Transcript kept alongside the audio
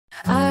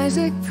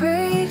Isaac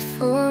prayed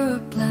for a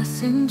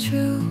blessing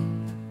true.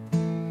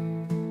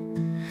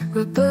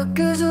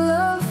 Rebekah's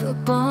love a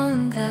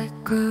bond that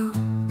grew.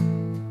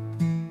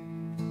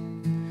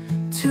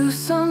 2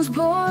 sons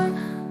born,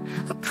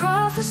 a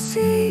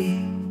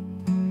prophecy.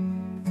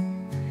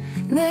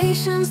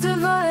 Nations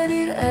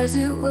divided as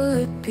it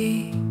would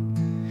be.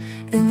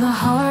 In the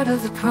heart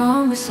of the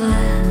promised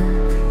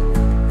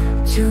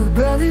land, 2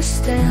 brothers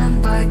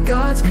stand by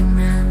God's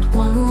command.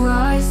 One will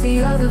rise,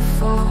 the other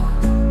fall,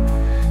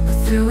 but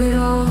through it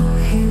all,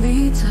 He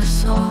leads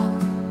us all.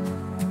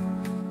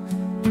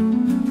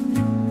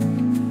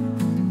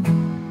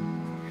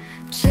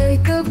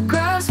 Jacob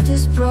grasped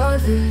his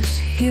brother's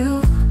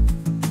heel,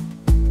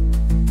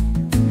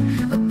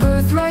 a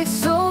birthright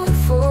sold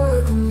for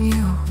a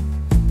meal.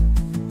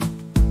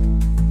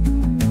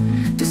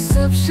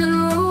 Deception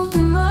ruled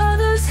the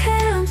mother's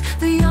hand,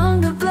 the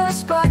younger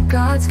blessed by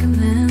God's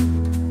command.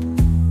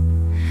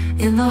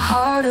 In the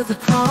heart of the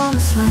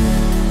promised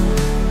land,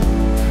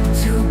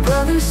 2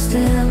 brothers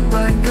stand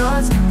by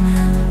God's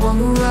command. One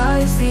will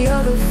rise, the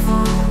other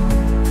fall,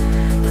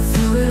 but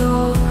through it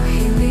all,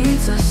 He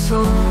leads us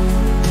all.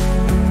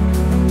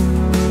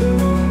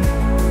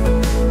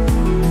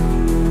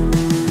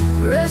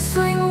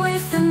 Wrestling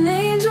with an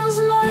angel's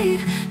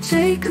might,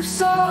 Jacob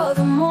saw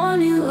the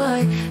morning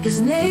light. His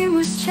name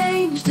was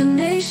changed, a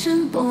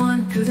nation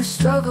born. Through the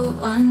struggle,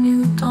 a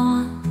new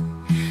dawn.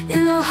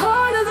 In the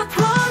heart of the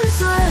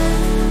promised land,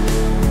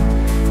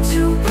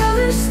 2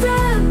 brothers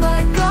stand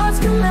by God's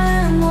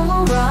command. One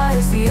will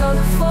rise, the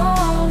other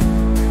fall,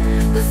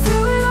 but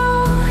through it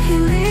all, He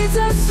leads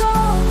us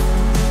all.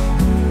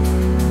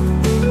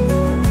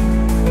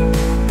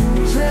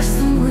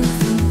 Wrestling with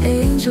an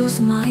angel's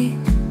might,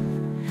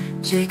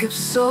 Jacob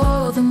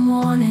saw the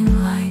morning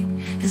light.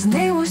 His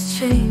name was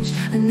changed,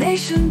 a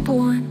nation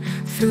born.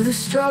 Through the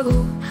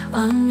struggle,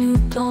 a new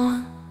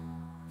dawn.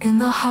 In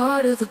the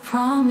heart of the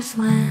promised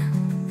land,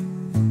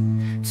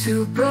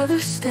 2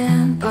 brothers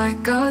stand by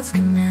God's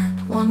command.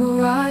 One will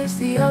rise,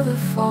 the other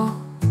fall,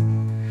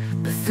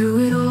 but through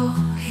it all,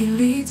 He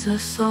leads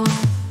us all.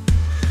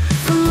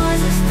 From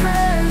Isaac's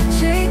prayer to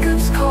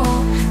Jacob's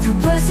call, through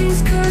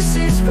blessings,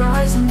 curses,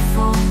 rise and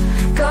fall,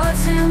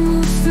 God's hand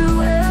moves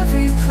through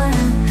every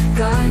plan,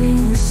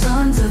 guiding the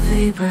sons of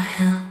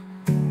Abraham.